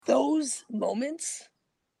Those moments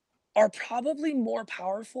are probably more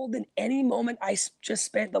powerful than any moment just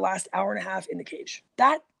spent the last hour and a half in the cage.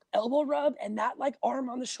 That elbow rub and that like arm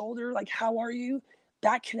on the shoulder, like, how are you?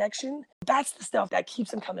 That connection, that's the stuff that keeps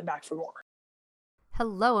them coming back for more.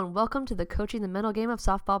 Hello, and welcome to the Coaching the Mental Game of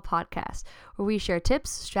Softball podcast, where we share tips,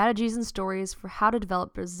 strategies, and stories for how to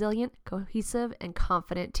develop resilient, cohesive, and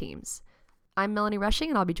confident teams. I'm Melanie Rushing,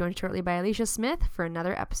 and I'll be joined shortly by Alicia Smith for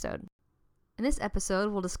another episode. In this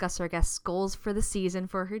episode, we'll discuss our guest's goals for the season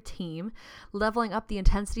for her team, leveling up the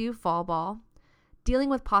intensity of fall ball, dealing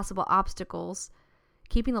with possible obstacles,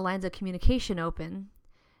 keeping the lines of communication open,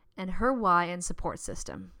 and her why and support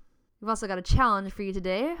system. We've also got a challenge for you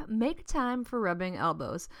today. Make time for rubbing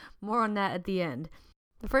elbows. More on that at the end.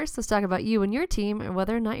 But first, let's talk about you and your team and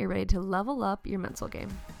whether or not you're ready to level up your mental game.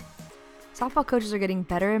 Softball coaches are getting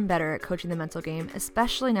better and better at coaching the mental game,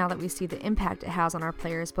 especially now that we see the impact it has on our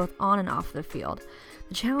players both on and off the field.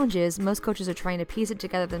 The challenge is most coaches are trying to piece it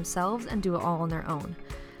together themselves and do it all on their own.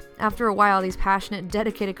 After a while, these passionate,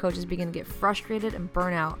 dedicated coaches begin to get frustrated and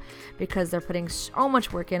burn out because they're putting so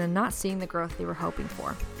much work in and not seeing the growth they were hoping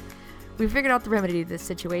for. We've figured out the remedy to this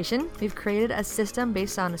situation. We've created a system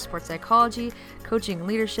based on sports psychology, coaching and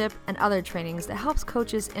leadership, and other trainings that helps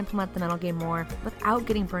coaches implement the mental game more without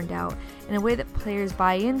getting burned out in a way that players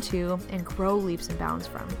buy into and grow leaps and bounds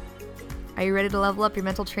from. Are you ready to level up your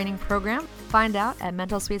mental training program? Find out at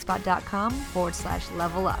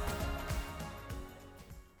mentalsweetspot.com/level up.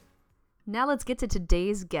 Now let's get to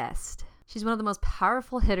today's guest. She's one of the most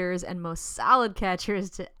powerful hitters and most solid catchers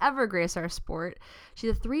to ever grace our sport.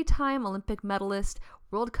 She's a 3-time Olympic medalist,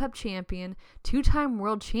 World Cup champion, 2-time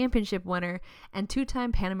World Championship winner, and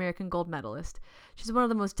 2-time Pan American gold medalist. She's one of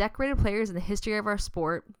the most decorated players in the history of our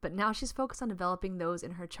sport, but now she's focused on developing those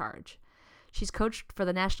in her charge. She's coached for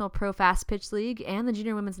the National Pro Fast Pitch League and the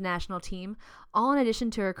Junior Women's National Team, all in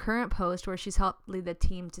addition to her current post where she's helped lead the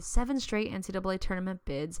team to 7 straight NCAA tournament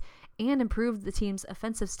bids and improved the team's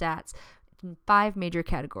offensive stats in 5 major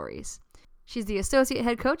categories. She's the associate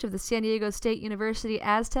head coach of the San Diego State University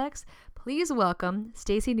Aztecs. Please welcome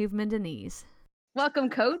Stacy Neufman-Denise. Welcome,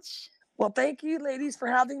 Coach. Well, thank you, ladies, for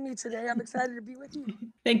having me today. I'm excited to be with you.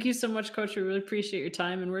 Thank you so much, Coach. We really appreciate your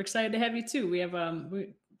time, and we're excited to have you too. We have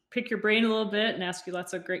we pick your brain a little bit and ask you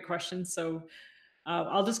lots of great questions. So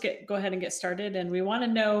I'll just go ahead and get started. And we want to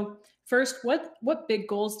know first, what big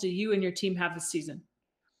goals do you and your team have this season?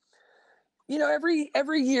 You know, every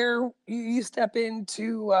year you step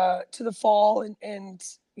into to the fall and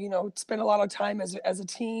spend a lot of time as a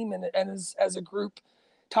team and as a group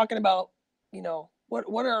talking about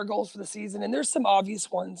what are our goals for the season. And there's some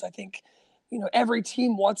obvious ones. I think every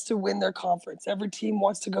team wants to win their conference. Every team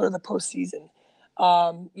wants to go to the postseason.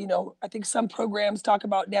 I think some programs talk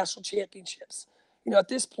about national championships. At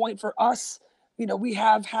this point for us, we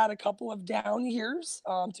have had a couple of down years.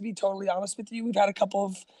 To be totally honest with you, we've had a couple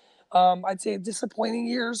of I'd say disappointing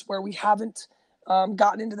years where we haven't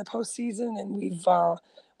gotten into the postseason, and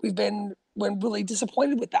we've been really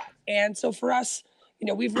disappointed with that. And so for us,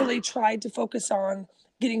 we've really tried to focus on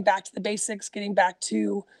getting back to the basics, getting back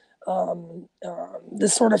to the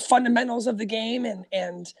sort of fundamentals of the game,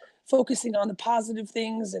 and focusing on the positive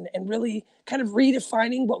things, and really kind of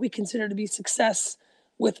redefining what we consider to be success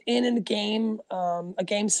within a game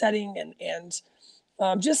setting, and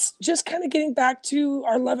just kind of getting back to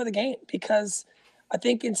our love of the game, because I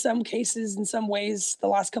think in some cases, in some ways, the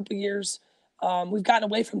last couple of years, we've gotten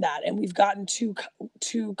away from that, and we've gotten too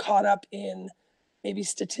caught up in maybe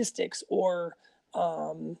statistics or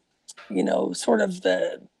sort of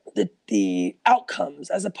the outcomes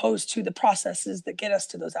as opposed to the processes that get us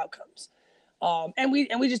to those outcomes. And we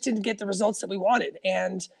just didn't get the results that we wanted,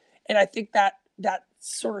 and I think that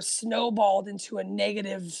sort of snowballed into a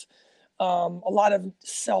negative. A lot of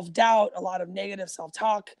self-doubt, a lot of negative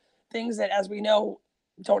self-talk, things that, as we know,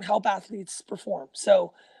 don't help athletes perform.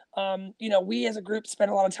 So, we as a group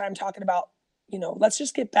spend a lot of time talking about, let's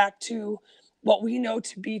just get back to what we know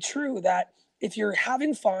to be true, that if you're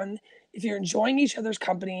having fun, if you're enjoying each other's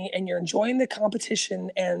company and you're enjoying the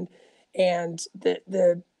competition and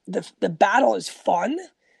the battle is fun,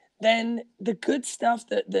 then the good stuff,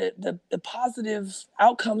 the positive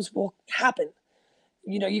outcomes will happen.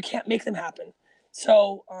 You can't make them happen.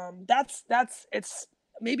 So that's it's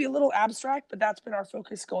maybe a little abstract, but that's been our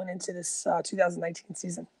focus going into this 2019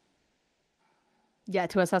 season. Yeah,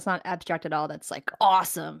 to us, that's not abstract at all. That's like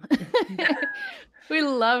awesome. We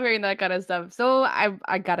love hearing that kind of stuff. So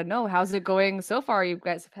I got to know, how's it going so far? You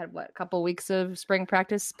guys have had, a couple weeks of spring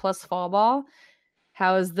practice plus fall ball.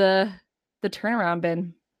 How has the turnaround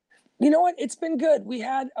been? You know what? It's been good. We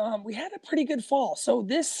had a pretty good fall. So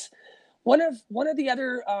this One of the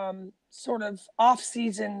other sort of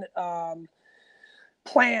off-season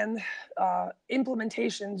plan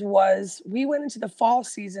implementations was we went into the fall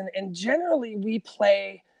season, and generally we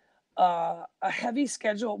play a heavy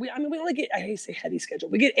schedule. We only get, I hate to say heavy schedule.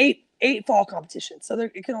 We get eight fall competitions, so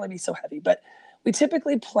it can only be so heavy. But we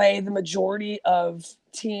typically play the majority of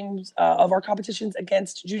teams of our competitions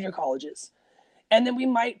against junior colleges, and then we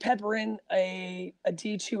might pepper in a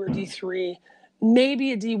D2 or D3,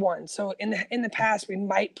 maybe a D1. So in the past, we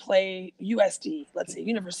might play USD, let's say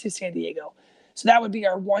University of San Diego. So that would be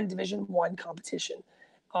our one Division I competition.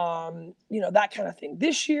 That kind of thing.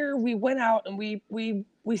 This year we went out and we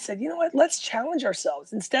said, you know what, let's challenge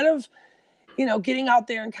ourselves instead of, getting out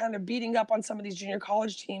there and kind of beating up on some of these junior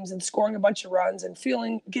college teams and scoring a bunch of runs and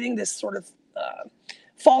getting this sort of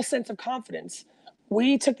false sense of confidence.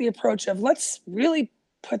 We took the approach of let's really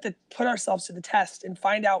put ourselves to the test and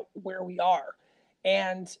find out where we are,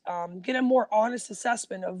 and get a more honest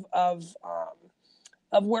assessment of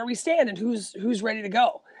where we stand and who's ready to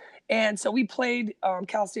go. And so we played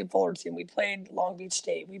Cal State Fullerton, we played Long Beach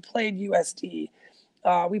State, we played USD,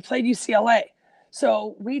 we played UCLA.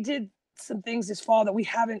 So we did some things this fall that we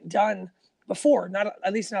haven't done before,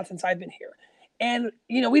 at least not since I've been here. And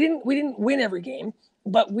we didn't win every game,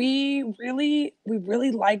 but we really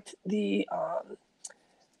liked the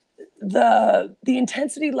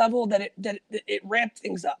intensity level that it ramped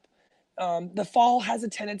things up. The fall has a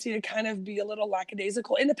tendency to kind of be a little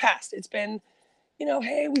lackadaisical. In the past, it's been,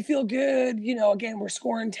 hey, we feel good. Again, we're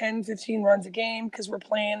scoring 10, 15 runs a game because we're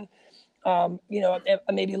playing, a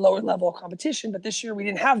maybe lower level competition. But this year we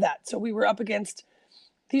didn't have that. So we were up against,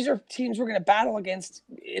 these are teams we're going to battle against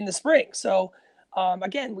in the spring. So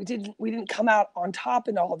again, we didn't come out on top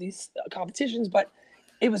in all of these competitions, but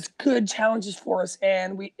it was good challenges for us.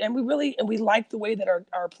 And we liked the way that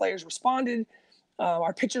our players responded.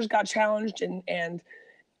 Our pitchers got challenged and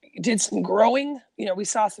did some growing. We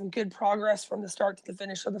saw some good progress from the start to the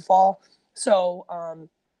finish of the fall. So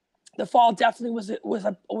the fall definitely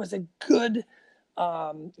was a good,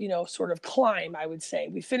 sort of climb, I would say.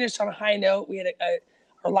 We finished on a high note. We had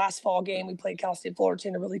our last fall game. We played Cal State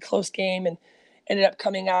Fullerton, a really close game, and ended up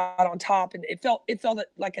coming out on top. And it felt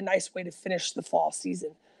like a nice way to finish the fall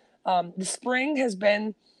season. The spring has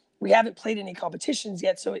been, we haven't played any competitions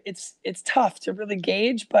yet, so it's tough to really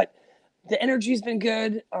gauge, but the energy's been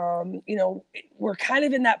good. We're kind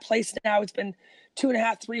of in that place now. It's been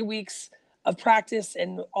 2.5, 3 weeks of practice,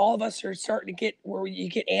 and all of us are starting to get where you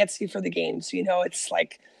get antsy for the games. It's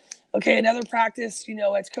like, okay, another practice.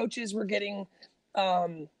 As coaches, we're getting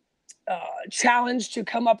challenged to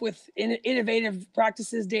come up with innovative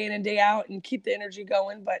practices day in and day out and keep the energy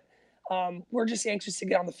going. But we're just anxious to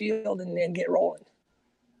get on the field and get rolling.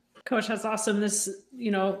 Coach, that's awesome. This,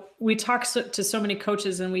 we talk to so many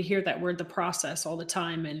coaches and we hear that word, the process, all the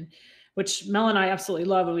time, and which Mel and I absolutely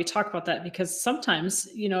love. And we talk about that because sometimes,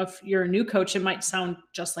 if you're a new coach, it might sound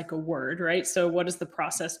just like a word, right? So what does the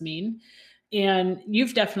process mean? And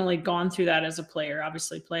you've definitely gone through that as a player,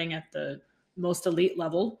 obviously playing at the most elite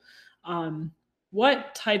level.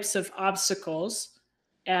 What types of obstacles,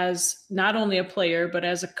 as not only a player, but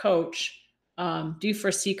as a coach, do you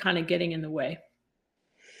foresee kind of getting in the way?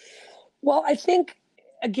 Well, I think,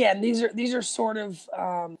 again, these are sort of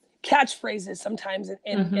catchphrases sometimes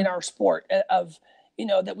in our sport of,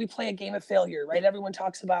 that we play a game of failure, right? Everyone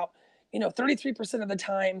talks about, 33% of the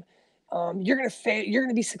time you're going to fail. You're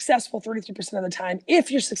going to be successful 33% of the time.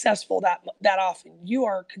 If you're successful that often, you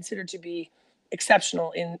are considered to be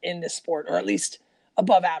exceptional in this sport, or at least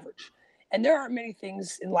above average. And there aren't many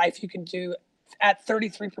things in life you can do at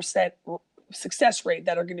 33% success rate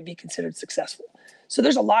that are going to be considered successful. So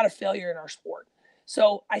there's a lot of failure in our sport.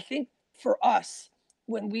 So I think for us,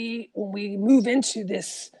 when we move into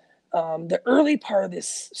this, the early part of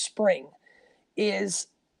this spring is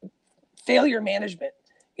failure management.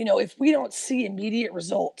 If we don't see immediate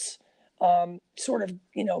results, sort of,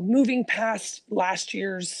 moving past last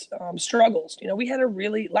year's struggles,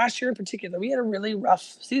 last year in particular, we had a really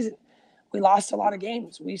rough season. We lost a lot of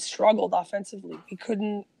games. We struggled offensively. We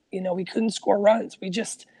couldn't score runs.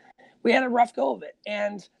 We had a rough go of it.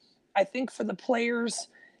 And I think for the players,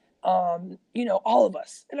 all of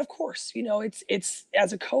us, and of course, it's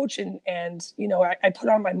as a coach and I put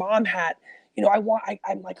on my mom hat.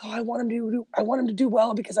 I'm like, I want him to do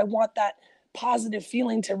well, because I want that positive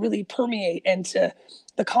feeling to really permeate and to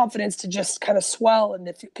the confidence to just kind of swell. And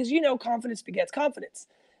because confidence begets confidence.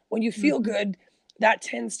 When you feel good, that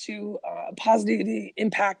tends to positively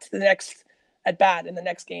impact the next at bat in the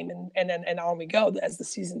next game, and on we go as the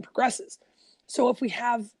season progresses. So if we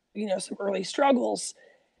have some early struggles,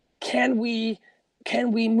 can we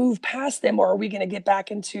can we move past them, or are we going to get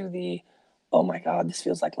back into the, oh my God, this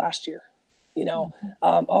feels like last year,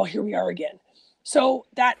 oh, here we are again. So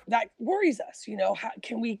that worries us. How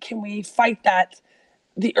can we fight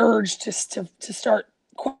the urge to start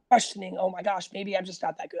questioning, oh my gosh, maybe I'm just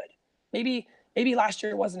not that good. Maybe last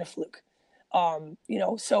year wasn't a fluke.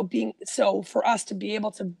 So for us to be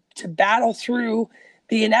able to battle through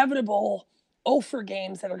the inevitable over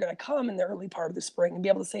games that are going to come in the early part of the spring and be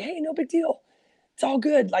able to say, hey, no big deal. It's all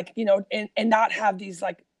good. And not have these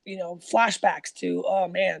flashbacks to, oh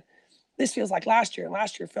man, this feels like last year, and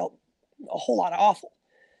last year felt a whole lot of awful.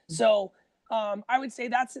 So I would say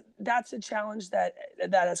that's a challenge that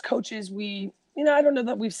as coaches, I don't know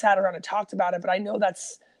that we've sat around and talked about it, but I know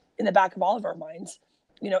that's in the back of all of our minds.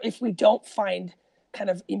 If we don't find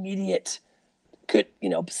kind of immediate good,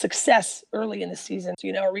 success early in the season,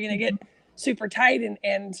 are we going to get super tight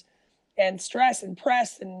and stress and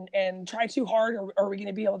press and try too hard, or are we going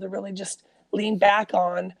to be able to really just lean back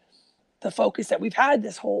on the focus that we've had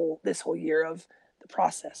this whole year of the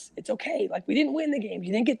process? It's okay. Like, we didn't win the game,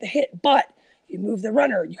 you didn't get the hit, but you moved the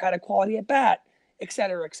runner, you had a quality at bat, et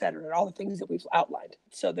cetera, and all the things that we've outlined.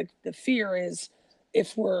 So the fear is,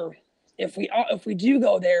 if we do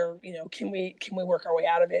go there, can we work our way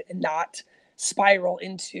out of it and not spiral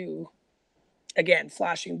into, again,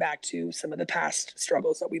 flashing back to some of the past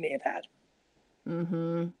struggles that we may have had.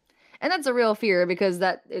 Mm-hmm. And that's a real fear, because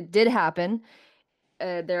that it did happen.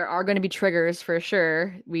 There are going to be triggers for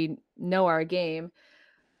sure. We know our game,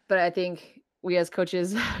 but I think we as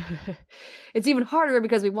coaches, it's even harder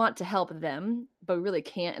because we want to help them, but we really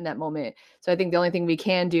can't in that moment. So I think the only thing we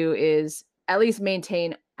can do is at least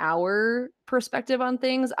maintain our perspective on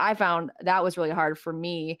things. I found that was really hard for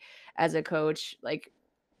me as a coach. Like,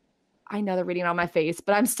 I know they're reading it on my face,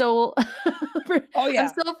 but I'm still, Oh yeah, I'm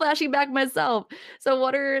still flashing back myself. So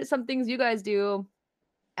what are some things you guys do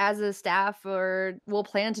as a staff, or will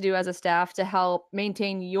plan to do as a staff, to help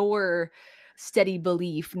maintain your steady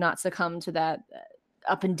belief, not succumb to that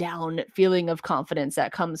up and down feeling of confidence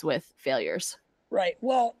that comes with failures? right.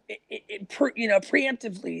 Well,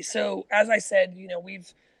 preemptively. So as I said,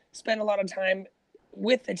 we've spent a lot of time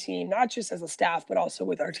with the team, not just as a staff, but also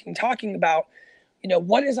with our team, talking about,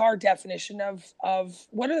 what is our definition of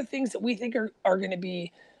what are the things that we think are going to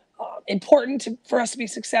be important for us to be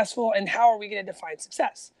successful, and how are we going to define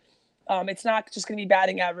success? It's not just going to be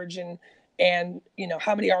batting average and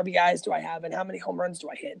how many RBIs do I have and how many home runs do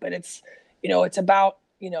I hit, but it's about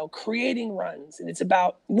creating runs, and it's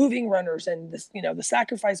about moving runners, and this the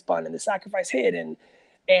sacrifice bunt and the sacrifice hit, and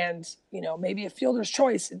maybe a fielder's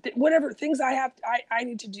choice, whatever things I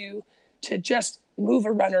need to do to just move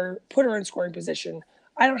a runner, put her in scoring position.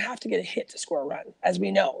 I don't have to get a hit to score a run, as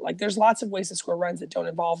we know. Like, there's lots of ways to score runs that don't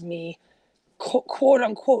involve me quote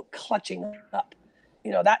unquote clutching up.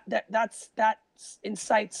 That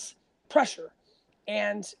incites pressure,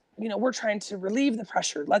 and we're trying to relieve the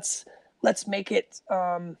pressure. Let's make it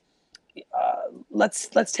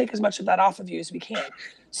let's take as much of that off of you as we can.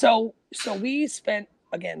 So we spent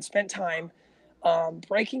time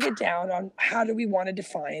breaking it down on how do we want to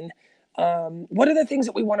define, what are the things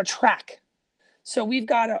that we want to track. So we've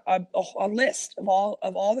got a list of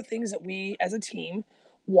all the things that we as a team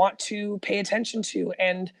want to pay attention to,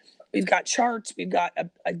 and we've got charts. We've got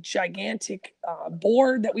a gigantic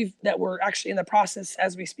board that we're actually in the process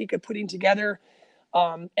as we speak of putting together.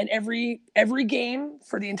 And every game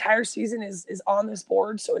for the entire season is on this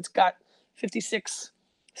board. So it's got 56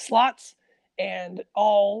 slots, and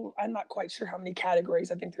I'm not quite sure how many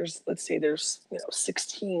categories. I think there's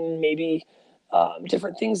 16 maybe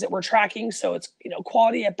different things that we're tracking. So it's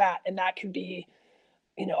quality at bat, and that could be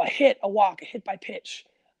a hit, a walk, a hit by pitch,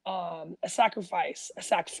 a sacrifice, a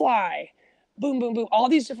sac fly, boom, boom, boom, all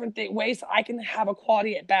these different ways that I can have a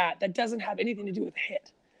quality at bat that doesn't have anything to do with a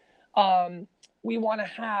hit. We want to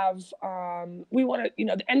have,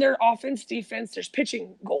 and their offense, defense, there's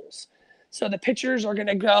pitching goals. So the pitchers are going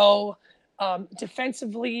to go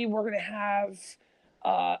defensively. We're going to have,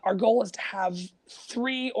 our goal is to have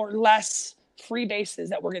 3 or less free bases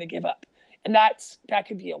that we're going to give up. And that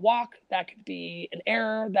could be a walk, that could be an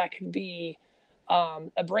error, that could be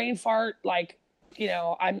a brain fart. Like,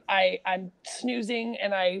 I'm snoozing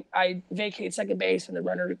and I vacate second base and the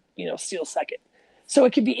runner, steals second. So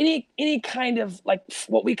it could be any kind of like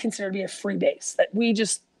what we consider to be a free base that we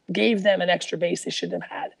just gave them an extra base they shouldn't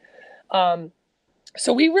have had.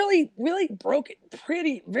 So we really, really broke it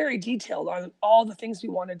very detailed on all the things we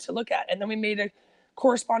wanted to look at. And then we made a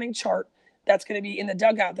corresponding chart that's going to be in the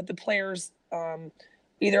dugout that the players,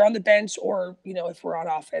 either on the bench or, if we're on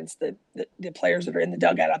offense, the players that are in the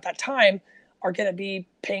dugout at that time are going to be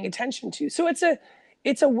paying attention to. So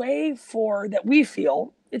it's a way for that we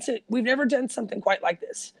feel we've never done something quite like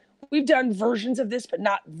this. We've done versions of this, but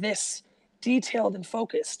not this detailed and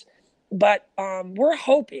focused. But we're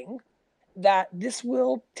hoping that this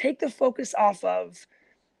will take the focus off of,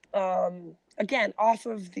 off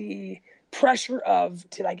of the pressure of,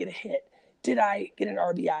 did I get a hit? Did I get an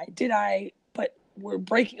RBI? But we're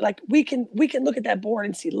breaking, like we can look at that board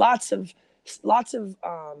and see lots of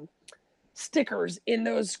stickers in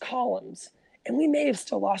those columns, and we may have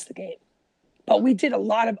still lost the game, but we did a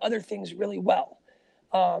lot of other things really well.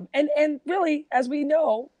 And really, as we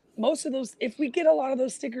know, most of those, if we get a lot of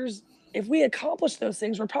those stickers, if we accomplish those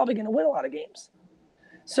things, we're probably going to win a lot of games.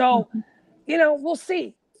 So, we'll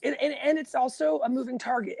see. And it's also a moving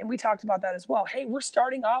target. And we talked about that as well. Hey, we're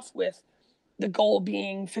starting off with the goal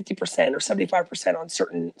being 50% or 75% on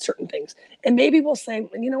certain things. And maybe we'll say,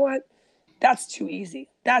 you know what? That's too easy.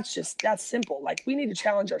 That's simple. Like, we need to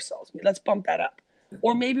challenge ourselves. Let's bump that up.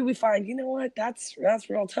 Or maybe we find, you know what? That's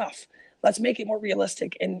real tough. Let's make it more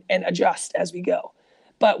realistic and adjust as we go.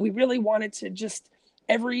 But we really wanted to just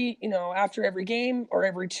after every game or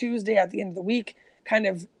every Tuesday at the end of the week, kind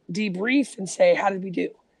of debrief and say, how did we do?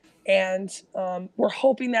 And we're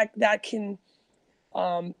hoping that can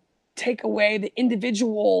take away the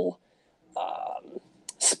individual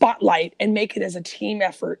spotlight and make it as a team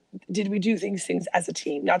effort. Did we do things as a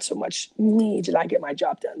team? Not so much me, did I get my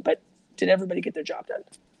job done, but did everybody get their job done?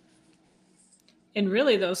 And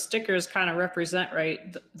really, those stickers kind of represent,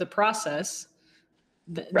 right, the process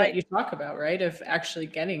that you talk about, right, of actually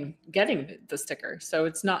getting the sticker. So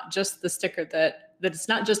it's not just the sticker that it's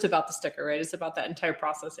not just about the sticker, right? It's about that entire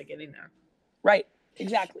process of getting there. Right.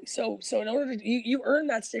 Exactly. So in order to you earn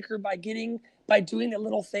that sticker by doing the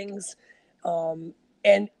little things,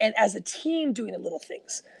 and as a team doing the little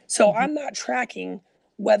things. So I'm not tracking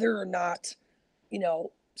whether or not,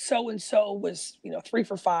 so and so was 3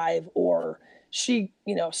 for 5 or she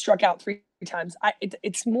struck out 3 times.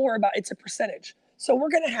 It's more about, it's a percentage. So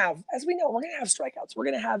we're going to have, as we know, we're going to have strikeouts. We're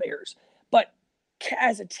going to have errors. But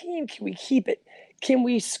as a team, can we keep it? Can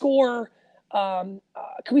we score? Can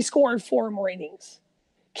we score in 4 more innings?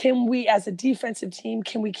 Can we, as a defensive team,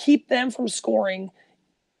 can we keep them from scoring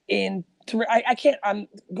in 3? I can't. I'm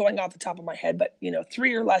going off the top of my head, but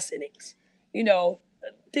 3 or less innings.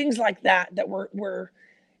 Things like that. That we're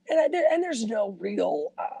and there's no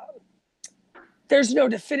real. There's no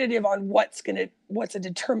definitive on what's a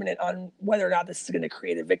determinant on whether or not this is going to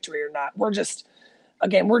create a victory or not. We're just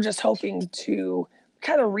hoping to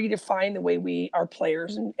kind of redefine the way our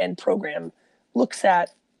players and program looks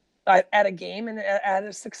at a game and at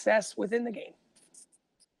a success within the game.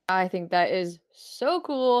 I think that is so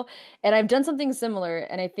cool. And I've done something similar.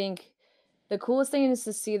 And I think the coolest thing is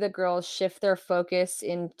to see the girls shift their focus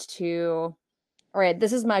into, all right,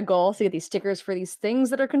 this is my goal to get these stickers for these things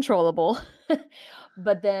that are controllable.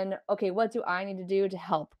 But then, okay, what do I need to do to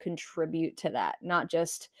help contribute to that? Not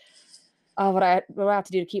just what I have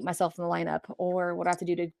to do to keep myself in the lineup, or what I have to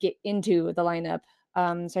do to get into the lineup.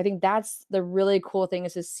 So I think that's the really cool thing,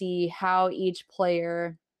 is to see how each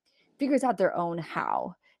player figures out their own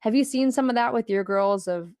how. Have you seen some of that with your girls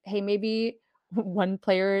of, hey, maybe one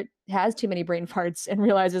player has too many brain farts and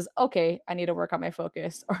realizes, okay, I need to work on my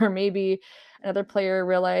focus. Or maybe another player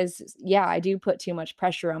realizes, yeah, I do put too much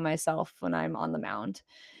pressure on myself when I'm on the mound.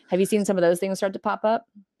 Have you seen some of those things start to pop up?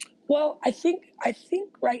 Well, I think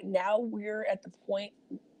right now we're at the point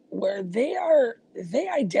where they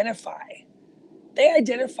identify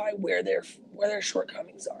where their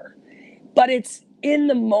shortcomings are. But it's in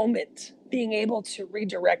the moment being able to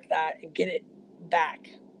redirect that and get it back.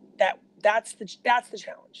 That's the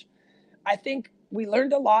challenge. I think we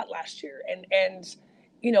learned a lot last year, and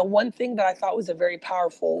one thing that I thought was a very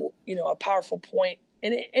powerful point,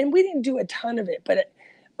 and we didn't do a ton of it, but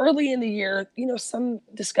early in the year, some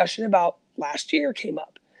discussion about last year came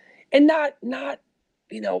up, and not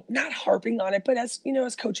harping on it, but as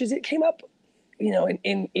coaches, it came up,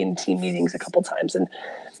 in team meetings a couple times, and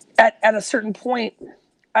at a certain point,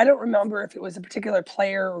 I don't remember if it was a particular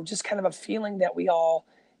player or just kind of a feeling that we all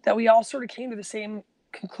sort of came to the same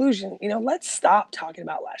conclusion. Let's stop talking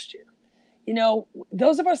about last year.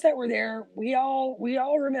 Those of us that were there, we all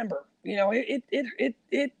remember.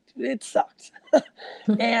 It sucked,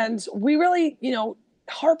 and we really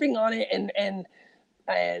harping on it and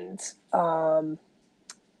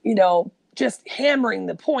just hammering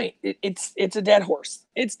the point. It's a dead horse.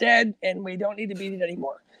 It's dead, and we don't need to beat it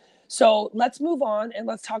anymore. So let's move on and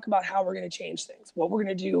let's talk about how we're going to change things, what we're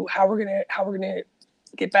going to do, how we're going to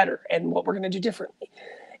get better, and what we're going to do differently.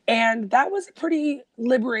 And that was pretty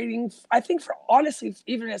liberating, I think, for honestly,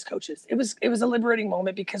 even as coaches, it was a liberating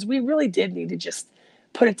moment because we really did need to just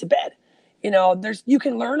put it to bed. You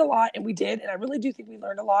can learn a lot, and we did, and I really do think we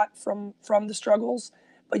learned a lot from the struggles,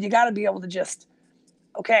 but you got to be able to just,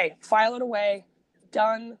 okay, file it away,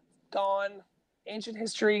 done, gone, ancient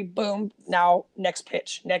history, boom, now next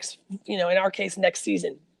pitch, next, in our case, next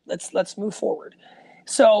season. Let's move forward.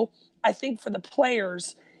 So I think for the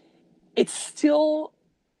players, it's still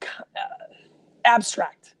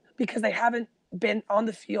abstract because they haven't been on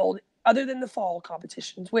the field other than the fall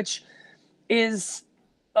competitions, which is,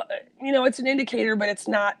 it's an indicator, but it's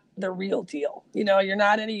not the real deal. You're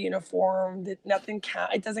not in a uniform. That nothing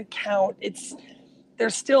count. It doesn't count.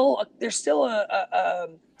 There's still a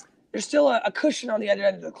cushion on the other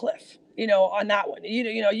end of the cliff. On that one.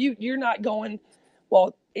 You're not going.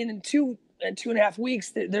 Well, in 2.5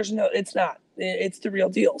 weeks, there's no. It's not. It's the real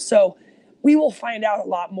deal. So we will find out a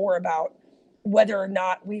lot more about whether or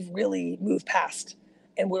not we've really moved past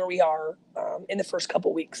and where we are in the first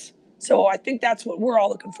couple weeks. So I think that's what we're all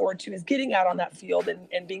looking forward to, is getting out on that field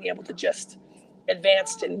and being able to just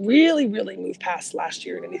advance and really, really move past last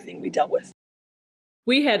year and anything we dealt with.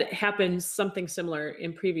 We had happened something similar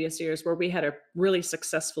in previous years where we had a really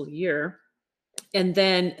successful year. And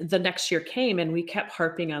then the next year came and we kept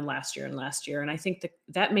harping on last year and last year. And I think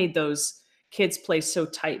that made those kids play so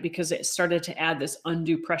tight because it started to add this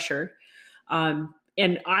undue pressure.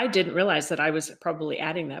 And I didn't realize that I was probably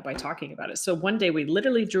adding that by talking about it. So one day we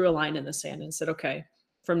literally drew a line in the sand and said, okay,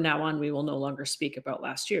 from now on, we will no longer speak about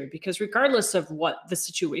last year, because regardless of what the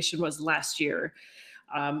situation was last year,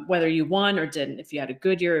 whether you won or didn't, if you had a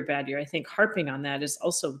good year or a bad year, I think harping on that is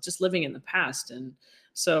also just living in the past. And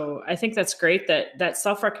so I think that's great that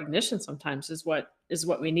self-recognition sometimes is what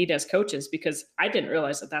we need as coaches, because I didn't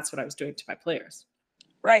realize that that's what I was doing to my players.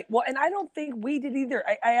 Right. Well, and I don't think we did either.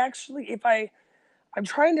 I actually, I'm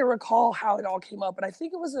trying to recall how it all came up, but I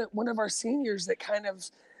think it was one of our seniors that kind of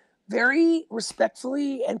very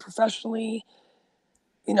respectfully and professionally,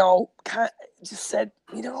 just said,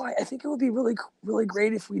 I think it would be really, really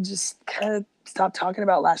great if we just kind of stopped talking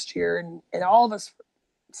about last year. And all of us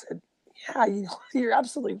said, yeah, you're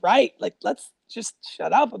absolutely right. Like, let's just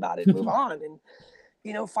shut up about it and move on. And,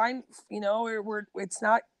 find, it's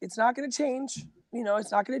not going to change.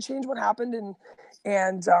 It's not going to change what happened.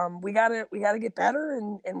 And we gotta get better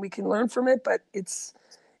and we can learn from it. But it's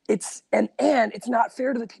not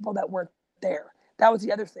fair to the people that weren't there. That was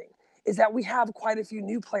the other thing, is that we have quite a few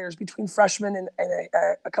new players between freshmen and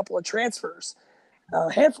a couple of transfers,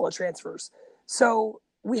 a handful of transfers. So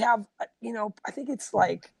we have, I think it's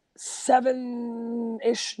like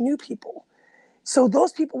 7-ish new people. So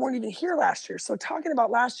those people weren't even here last year. So talking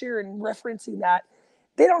about last year and referencing that,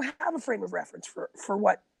 they don't have a frame of reference for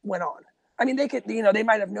what went on. I mean, they could, they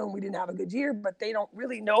might have known we didn't have a good year, but they don't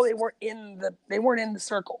really know. They weren't in the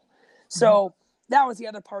circle. So that was the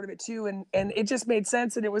other part of it too. And it just made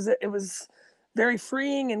sense. And it was very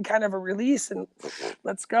freeing and kind of a release, and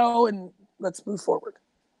let's go and let's move forward.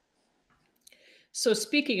 So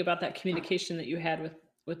speaking about that communication that you had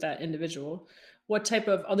with that individual, what type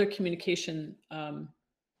of other communication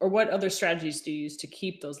or what other strategies do you use to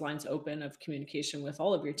keep those lines open of communication with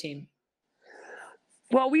all of your team?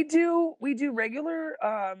 Well, we do regular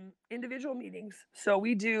individual meetings. So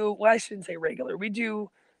I shouldn't say regular. We do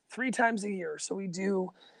 3 times a year. So we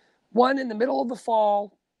do one in the middle of the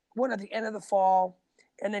fall, one at the end of the fall,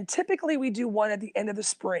 and then typically we do one at the end of the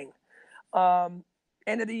spring.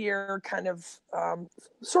 End of the year, kind of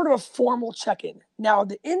sort of a formal check-in. Now,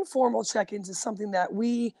 the informal check-ins is something that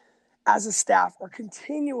we as a staff are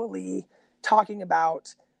continually talking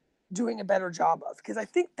about doing a better job of, because I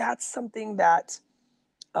think that's something that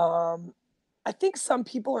I think some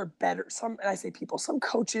people are better. Some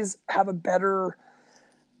coaches have a better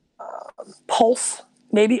pulse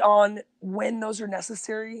maybe on when those are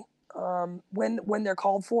necessary, when they're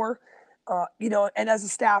called for. And as a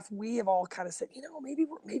staff, we have all kind of said, maybe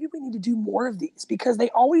we need to do more of these, because they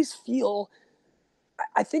always feel,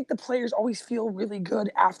 I think the players always feel really good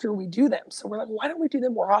after we do them. So we're like, why don't we do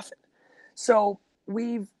them more often? So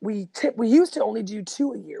we used to only do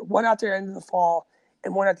 2 a year, one at the end of the fall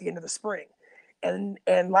and one at the end of the spring. And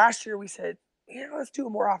last year we said, let's do it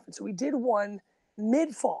more often. So we did one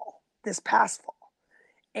mid-fall this past fall.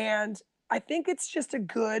 And I think it's just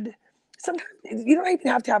sometimes you don't even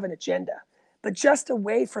have to have an agenda, but just a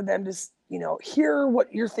way for them to, hear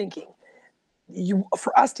what you're thinking,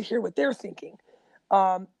 for us to hear what they're thinking.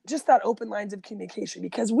 Just that open lines of communication,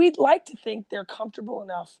 because we'd like to think they're comfortable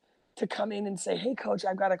enough to come in and say, hey, coach,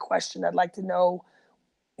 I've got a question. I'd like to know,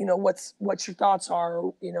 what your thoughts are,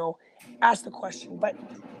 ask the question. But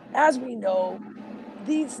as we know,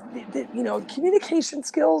 communication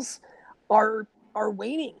skills are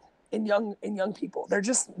waning in young people.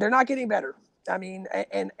 They're not getting better. I mean,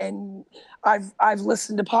 and I've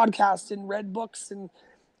listened to podcasts and read books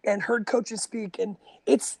and heard coaches speak, and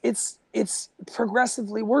it's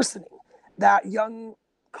progressively worsening that young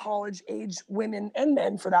college age women and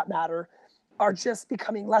men, for that matter, are just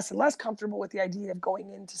becoming less and less comfortable with the idea of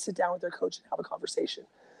going in to sit down with their coach and have a conversation.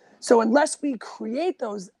 So unless we create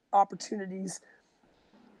those opportunities,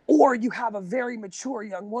 or you have a very mature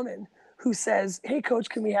young woman who says, hey, coach,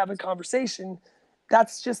 can we have a conversation?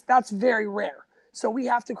 That's very rare. So we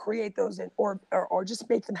have to create those or just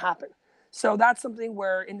make them happen. So that's something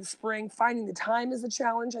where in the spring, finding the time is a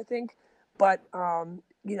challenge, I think. But,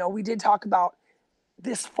 we did talk about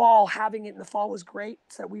this fall. Having it in the fall was great.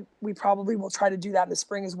 So we probably will try to do that in the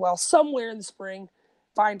spring as well. Somewhere in the spring,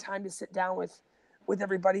 find time to sit down with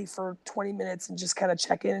everybody for 20 minutes and just kind of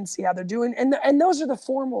check in and see how they're doing. And those are the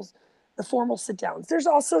formal sit downs. There's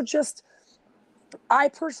also just, I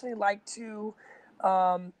personally like to,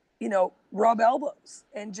 rub elbows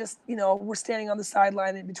and just, we're standing on the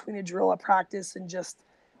sideline in between a drill, a practice, and just,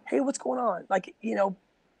 hey, what's going on? Like,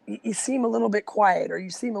 you seem a little bit quiet, or you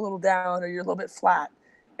seem a little down, or you're a little bit flat.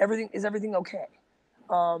 Is everything okay?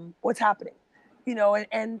 What's happening?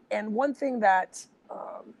 And one thing that,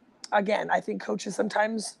 again, I think coaches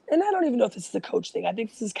sometimes, and I don't even know if this is a coach thing, I think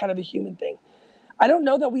this is kind of a human thing. I don't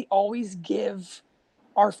know that we always give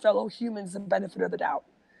our fellow humans the benefit of the doubt,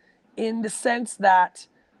 in the sense that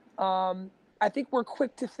I think we're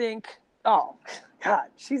quick to think, oh, God,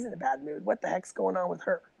 she's in a bad mood. What the heck's going on with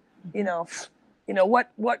her?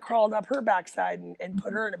 What crawled up her backside and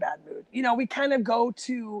put her in a bad mood? We kind of go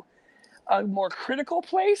to a more critical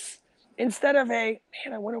place instead of I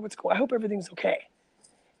wonder what's going on. I hope everything's okay.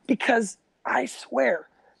 Because I swear,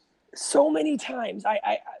 so many times,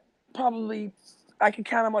 I could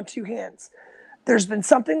count them on two hands. There's been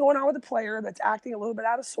something going on with a player that's acting a little bit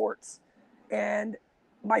out of sorts. And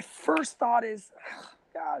my first thought is, oh,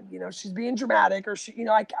 God, she's being dramatic, or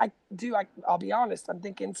I'll be honest, I'm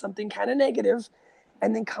thinking something kind of negative.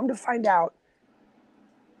 And then come to find out,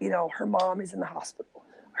 her mom is in the hospital.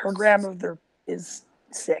 Her grandmother is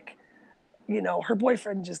sick. Her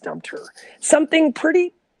boyfriend just dumped her. Something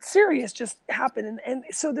pretty serious just happened. And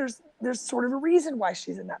so there's sort of a reason why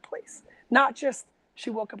she's in that place. Not just she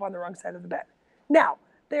woke up on the wrong side of the bed. Now,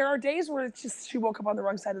 there are days where it's just she woke up on the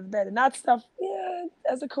wrong side of the bed, and that stuff,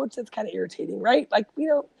 as a coach, that's kind of irritating, right? Like,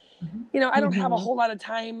 I don't have a whole lot of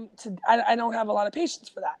time I don't have a lot of patience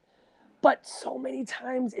for that. But so many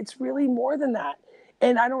times it's really more than that.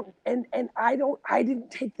 And I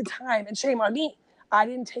didn't take the time, and shame on me, I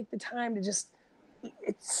didn't take the time to just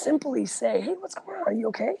simply say, hey, what's going on? Are you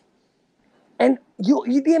okay? And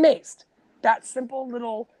you'd be amazed. That simple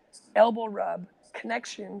little elbow rub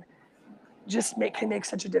connection just can make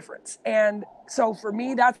such a difference. And so for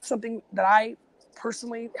me, that's something that I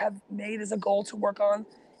personally have made as a goal to work on,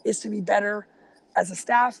 is to be better as a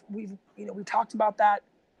staff. We've talked about that,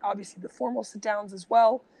 obviously the formal sit downs as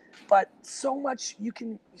well, but so much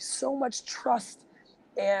trust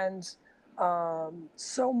and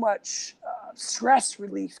so much stress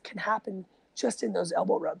relief can happen just in those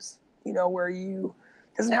elbow rubs, where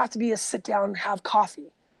doesn't have to be a sit down, have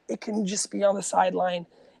coffee. It can just be on the sideline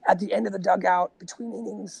at the end of the dugout between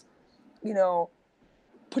innings,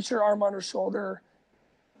 put your arm on her shoulder,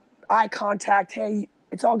 eye contact. Hey,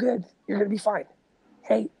 it's all good. You're going to be fine.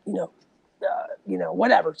 Hey,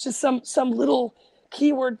 whatever. It's just some little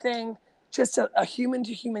keyword thing, just a human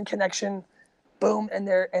to human connection. Boom. And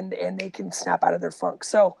they can snap out of their funk.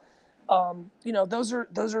 So, those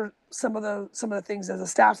are some of the things as a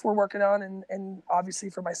staff we're working on, and obviously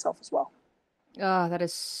for myself as well. Oh, that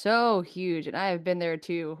is so huge. And I have been there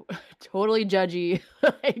too. Totally judgy.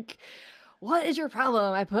 Like, what is your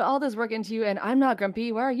problem? I put all this work into you and I'm not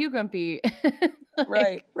grumpy. Why are you grumpy?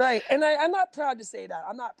 Like, Right. And I'm not proud to say that.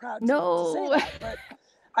 I'm not proud to say no. that, but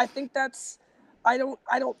I think I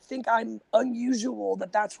don't think I'm unusual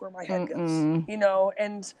that's where my head goes,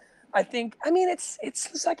 and I think, it's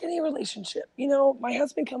just like any relationship. My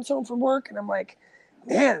husband comes home from work and I'm like,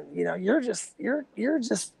 man, you're just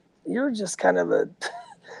kind of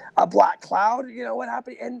a black cloud. What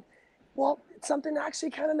happened? And well, something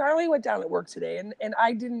actually kind of gnarly went down at work today. And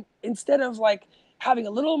I didn't, instead of like having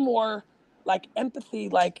a little more like empathy,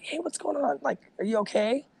 like, hey, what's going on? Like, are you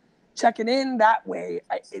okay? Checking in that way,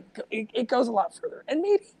 it goes a lot further. And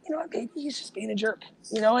maybe, maybe he's just being a jerk,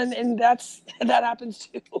 and that happens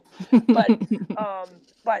too.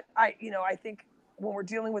 But I think when we're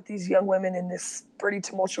dealing with these young women in this pretty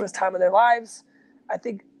tumultuous time of their lives, I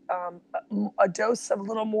think a dose of a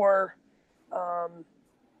little more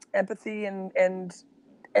empathy and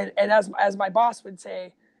as my boss would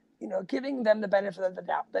say, giving them the benefit of the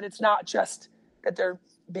doubt, that it's not just that they're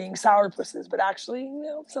being sourpusses, but actually,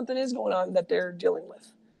 something is going on that they're dealing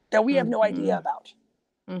with that we have no idea about.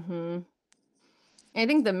 Mm-hmm. I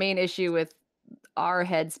think the main issue with our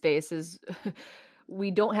headspace is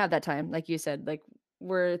we don't have that time. Like you said, like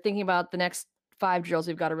we're thinking about the next 5 drills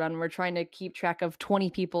we've got to run. We're trying to keep track of 20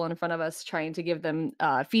 people in front of us, trying to give them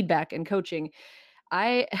feedback and coaching.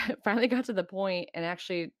 I finally got to the point, and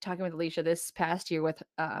actually talking with Alicia this past year with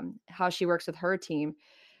how she works with her team,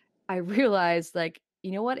 I realized, like,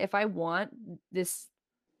 you know what? If I want this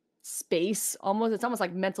space, it's almost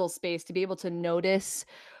like mental space to be able to notice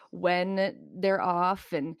when they're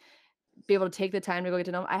off and be able to take the time to go get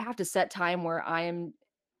to know them, I have to set time where I am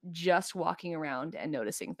just walking around and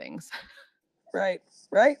noticing things. Right.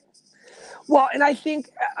 Well, and I think,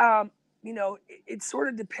 it sort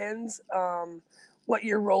of depends what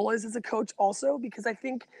your role is as a coach also, because I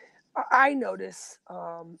think I notice,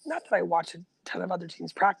 not that I watch a ton of other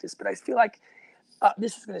teams practice, but I feel like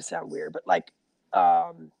this is going to sound weird, but like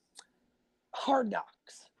Hard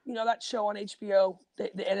Knocks, that show on HBO, the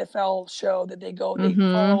NFL show that they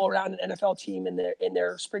follow around an NFL team in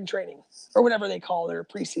their spring training or whatever they call their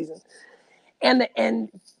preseason. And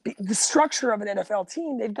the structure of an NFL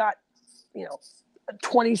team, they've got,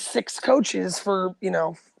 26 coaches for,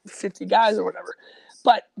 50 guys or whatever.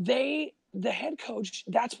 But the head coach,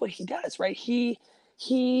 that's what he does, right? He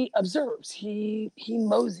observes, he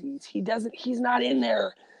moseys, he's not in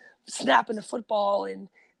there snapping a football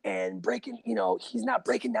and breaking, he's not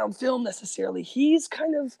breaking down film necessarily. He's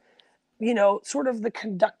kind of, sort of the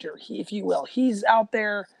conductor, if you will. He's out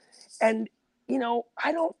there and,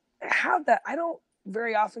 I don't have that. I don't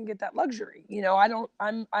very often get that luxury.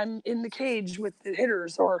 I'm in the cage with the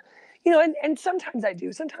hitters or, and sometimes I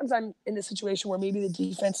do. Sometimes I'm in a situation where maybe the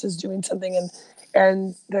defense is doing something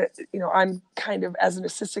and I'm kind of, as an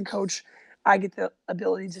assistant coach, I get the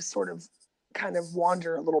ability to sort of kind of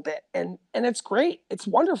wander a little bit and it's great. It's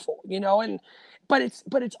wonderful, but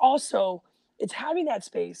it's also, it's having that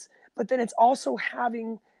space, but then it's also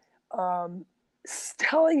having,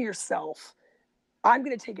 telling yourself, I'm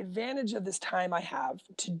going to take advantage of this time I have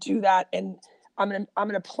to do that. And I'm going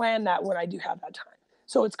to plan that when I do have that time.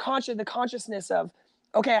 So it's the consciousness of,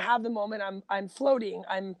 okay, I have the moment, I'm floating,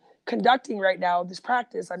 I'm conducting right now this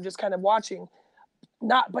practice. I'm just kind of watching,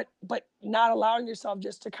 but not allowing yourself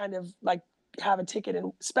just to kind of like have a ticket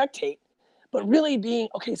and spectate, but really being,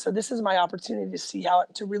 okay, so this is my opportunity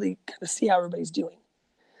to really kind of see how everybody's doing.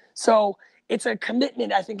 So it's a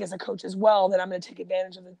commitment, I think, as a coach as well, that I'm going to take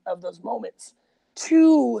advantage of those moments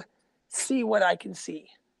to see what I can see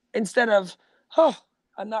instead of,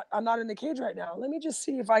 I'm not in the cage right now. Let me just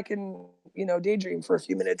see if I can, daydream for a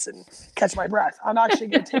few minutes and catch my breath. I'm actually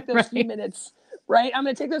going to take those few minutes, right? I'm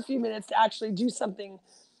going to take those few minutes to actually do something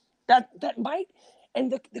that might.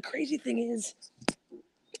 And the crazy thing is,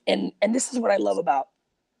 and this is what I love about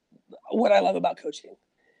coaching,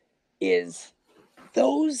 is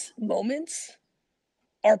those moments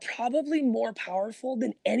are probably more powerful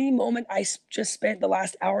than any moment I just spent the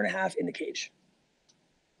last hour and a half in the cage.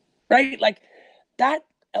 Right? Like that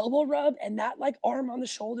elbow rub and that like arm on the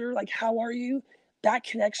shoulder, like, how are you? That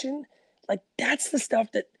connection, like that's the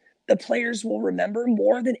stuff that the players will remember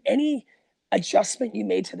more than any adjustment you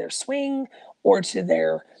made to their swing or to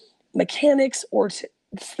their mechanics or to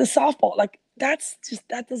the softball. Like that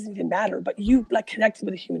doesn't even matter, but you like connected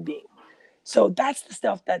with a human being. So that's the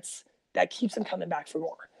stuff that keeps them coming back for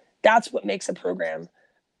more. That's what makes a program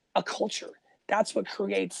a culture. That's what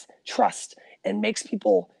creates trust and makes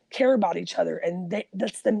people care about each other, and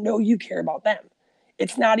lets them know you care about them.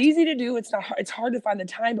 It's not easy to do. It's hard to find the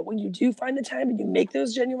time, but when you do find the time and you make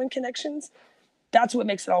those genuine connections, that's what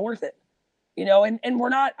makes it all worth it. And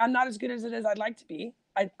I'm not as good as I'd like to be.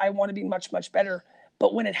 I want to be much, much better.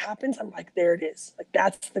 But when it happens, I'm like, there it is. Like,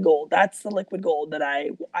 that's the gold. That's the liquid gold that I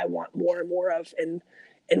want more and more of, and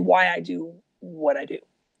why I do what I do.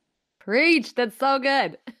 Preach. That's so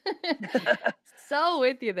good. So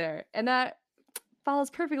with you there. And that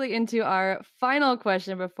follows perfectly into our final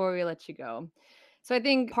question before we let you go. So I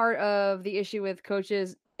think part of the issue with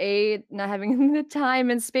coaches, not having the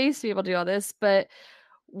time and space to be able to do all this, but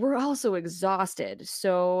we're also exhausted.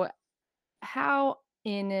 So how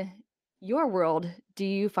in your world do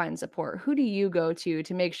you find support? Who do you go to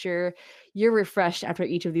make sure you're refreshed after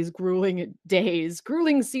each of these grueling days,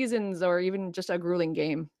 grueling seasons, or even just a grueling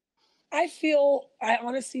game? I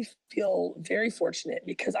honestly feel very fortunate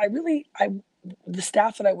because the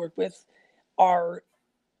staff that I work with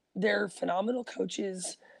they're phenomenal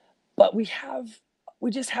coaches, but we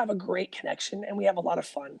just have a great connection and we have a lot of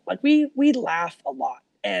fun. Like we laugh a lot.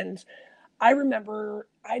 And I remember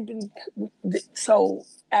so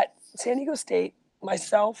at San Diego State,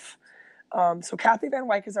 myself, so Kathy Van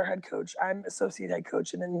Wyk is our head coach. I'm associate head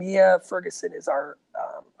coach, and then Mia Ferguson is our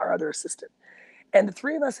other assistant. And the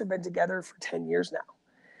three of us have been together for 10 years now.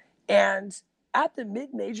 And at the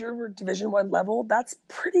mid-major Division I level, that's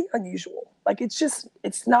pretty unusual. Like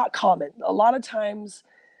it's not common. A lot of times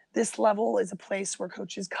this level is a place where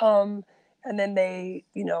coaches come and then they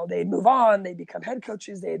move on, they become head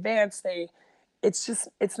coaches, they advance,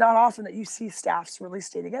 it's not often that you see staffs really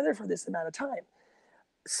stay together for this amount of time.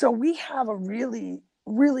 So we have a really,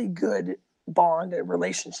 really good bond and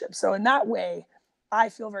relationship. So in that way, I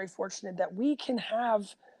feel very fortunate that we can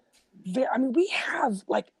have we have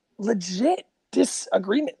like legit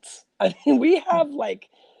disagreements. I mean, we have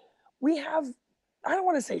I don't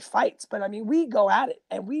want to say fights, but I mean, we go at it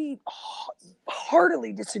and we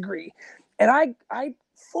heartily disagree. And I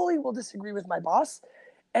fully will disagree with my boss,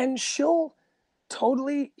 and she'll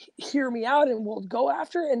totally hear me out and we'll go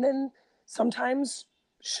after it. And then sometimes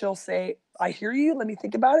she'll say, I hear you, let me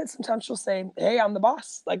think about it. Sometimes she'll say, hey, I'm the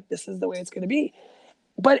boss. Like, this is the way it's going to be.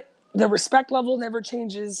 But the respect level never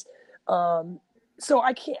changes. So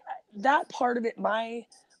I can't, that part of it, my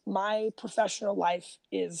professional life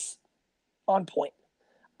is on point.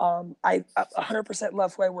 I 100%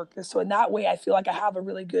 love who I work with. So in that way, I feel like I have a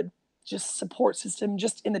really good just support system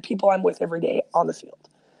just in the people I'm with every day on the field.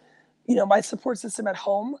 My support system at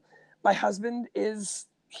home, my husband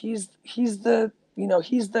he's the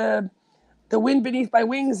wind beneath my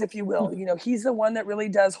wings, if you will. He's the one that really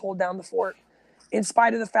does hold down the fort, in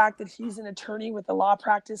spite of the fact that he's an attorney with a law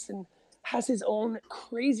practice and has his own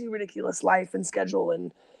crazy, ridiculous life and schedule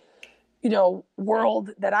and, world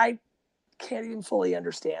that I can't even fully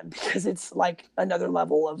understand, because it's like another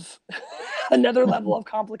level of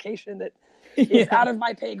complication that is out of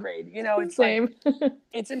my pay grade. It's Same. like,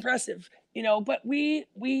 it's impressive, but we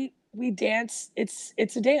dance. It's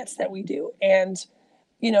a dance that we do. And,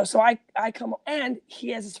 so I come, and he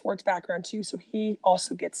has a sports background too. So he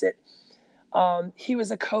also gets it. He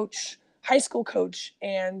was a coach, high school coach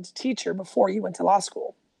and teacher before he went to law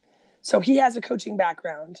school. So he has a coaching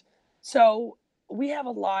background. So we have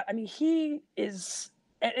a lot. I mean, he is,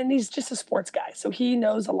 and he's just a sports guy. So he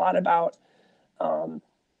knows a lot about,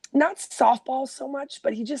 not softball so much,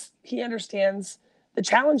 but he understands the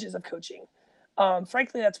challenges of coaching.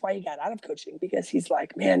 Frankly, that's why he got out of coaching, because he's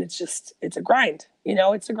like, man, it's a grind,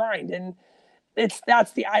 it's a grind. And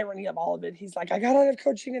that's the irony of all of it. He's like, I got out of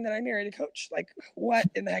coaching and then I married a coach. Like, what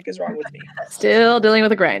in the heck is wrong with me? Still dealing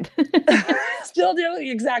with a grind. Still dealing,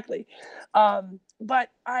 exactly. But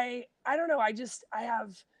I don't know. I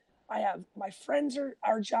have my friends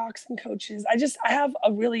are jocks and coaches. I have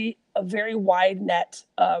a very wide net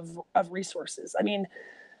of resources. I mean,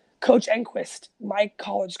 Coach Enquist, my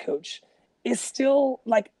college coach, is still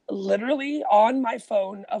like literally on my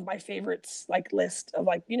phone of my favorites, like list of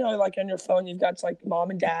like, like on your phone, you've got like mom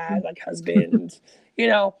and dad, like husband,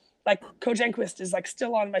 like Coach Enquist is like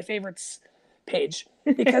still on my favorites page,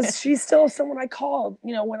 because she's still someone I call,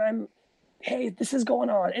 when I'm, hey, this is going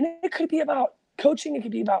on. And it could be about coaching. It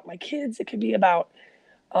could be about my kids. It could be about,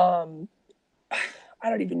 I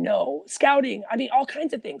don't even know, scouting. I mean, all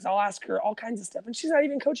kinds of things. I'll ask her all kinds of stuff, and she's not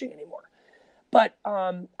even coaching anymore. But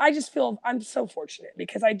I just feel I'm so fortunate,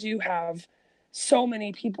 because I do have so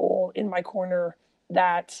many people in my corner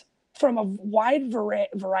that from a wide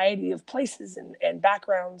variety of places and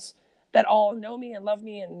backgrounds that all know me and love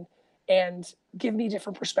me and give me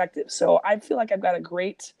different perspectives. So I feel like I've got a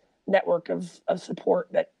great network of support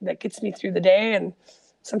that gets me through the day and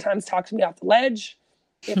sometimes talks me off the ledge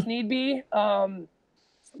if need be.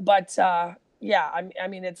 But yeah, I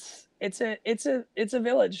mean, it's a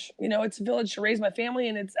village, it's a village to raise my family.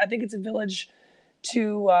 And I think it's a village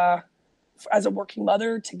to, as a working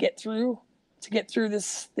mother, to get through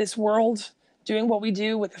this world, doing what we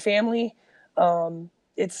do with the family.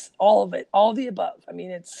 It's all of it, all of the above. I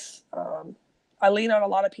mean, I lean on a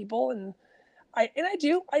lot of people, and I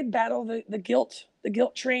battle the guilt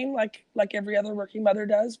train like every other working mother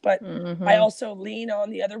does. But I also lean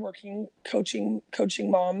on the other working coaching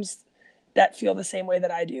moms that feel the same way that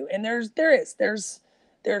I do. And there's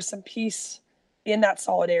some peace in that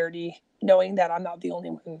solidarity, knowing that I'm not the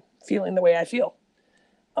only one feeling the way I feel.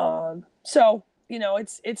 So,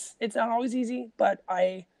 it's not always easy, but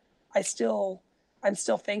I'm still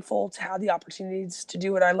thankful to have the opportunities to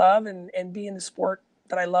do what I love and be in the sport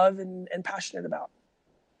that I love and passionate about,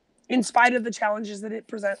 in spite of the challenges that it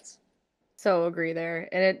presents. So agree there.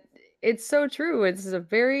 And it's so true. It's a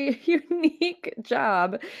very unique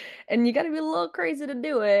job and you got to be a little crazy to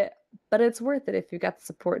do it, but it's worth it if you got the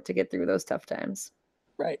support to get through those tough times.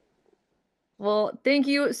 Right. Well, thank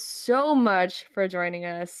you so much for joining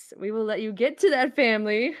us. We will let you get to that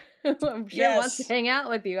family. I'm sure wants to Yes. hang out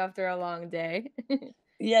with you after a long day.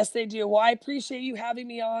 Yes, they do. Well, I appreciate you having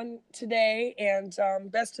me on today, and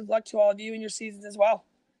best of luck to all of you in your seasons as well.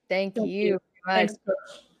 Thank Thank you. you. Bye. Thanks,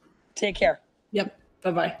 Coach. Take care. Yep.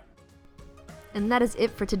 Bye-bye. And that is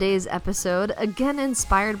it for today's episode. Again,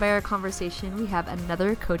 inspired by our conversation, we have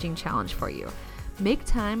another coaching challenge for you. Make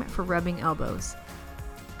time for rubbing elbows.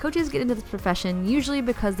 Coaches get into this profession usually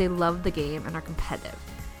because they love the game and are competitive.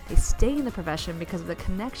 They stay in the profession because of the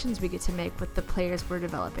connections we get to make with the players we're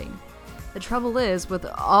developing. The trouble is, with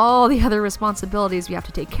all the other responsibilities we have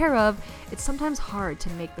to take care of, it's sometimes hard to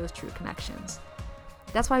make those true connections.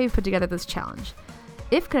 That's why we've put together this challenge.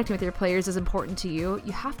 If connecting with your players is important to you,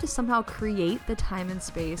 you have to somehow create the time and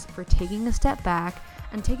space for taking a step back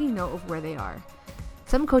and taking note of where they are.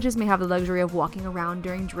 Some coaches may have the luxury of walking around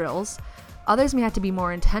during drills. Others may have to be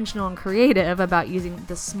more intentional and creative about using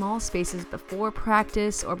the small spaces before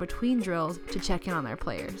practice or between drills to check in on their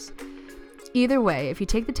players. Either way, if you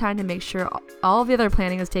take the time to make sure all the other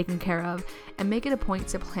planning is taken care of and make it a point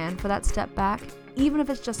to plan for that step back, even if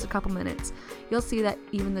it's just a couple minutes, you'll see that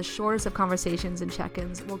even the shortest of conversations and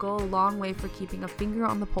check-ins will go a long way for keeping a finger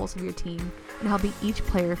on the pulse of your team and helping each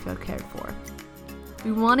player feel cared for.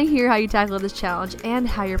 We want to hear how you tackled this challenge and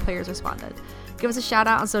how your players responded. Give us a shout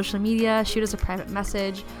out on social media, shoot us a private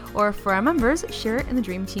message, or for our members, share it in the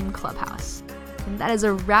Dream Team Clubhouse. And that is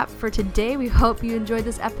a wrap for today. We hope you enjoyed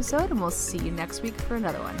this episode, and we'll see you next week for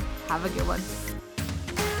another one. Have a good one.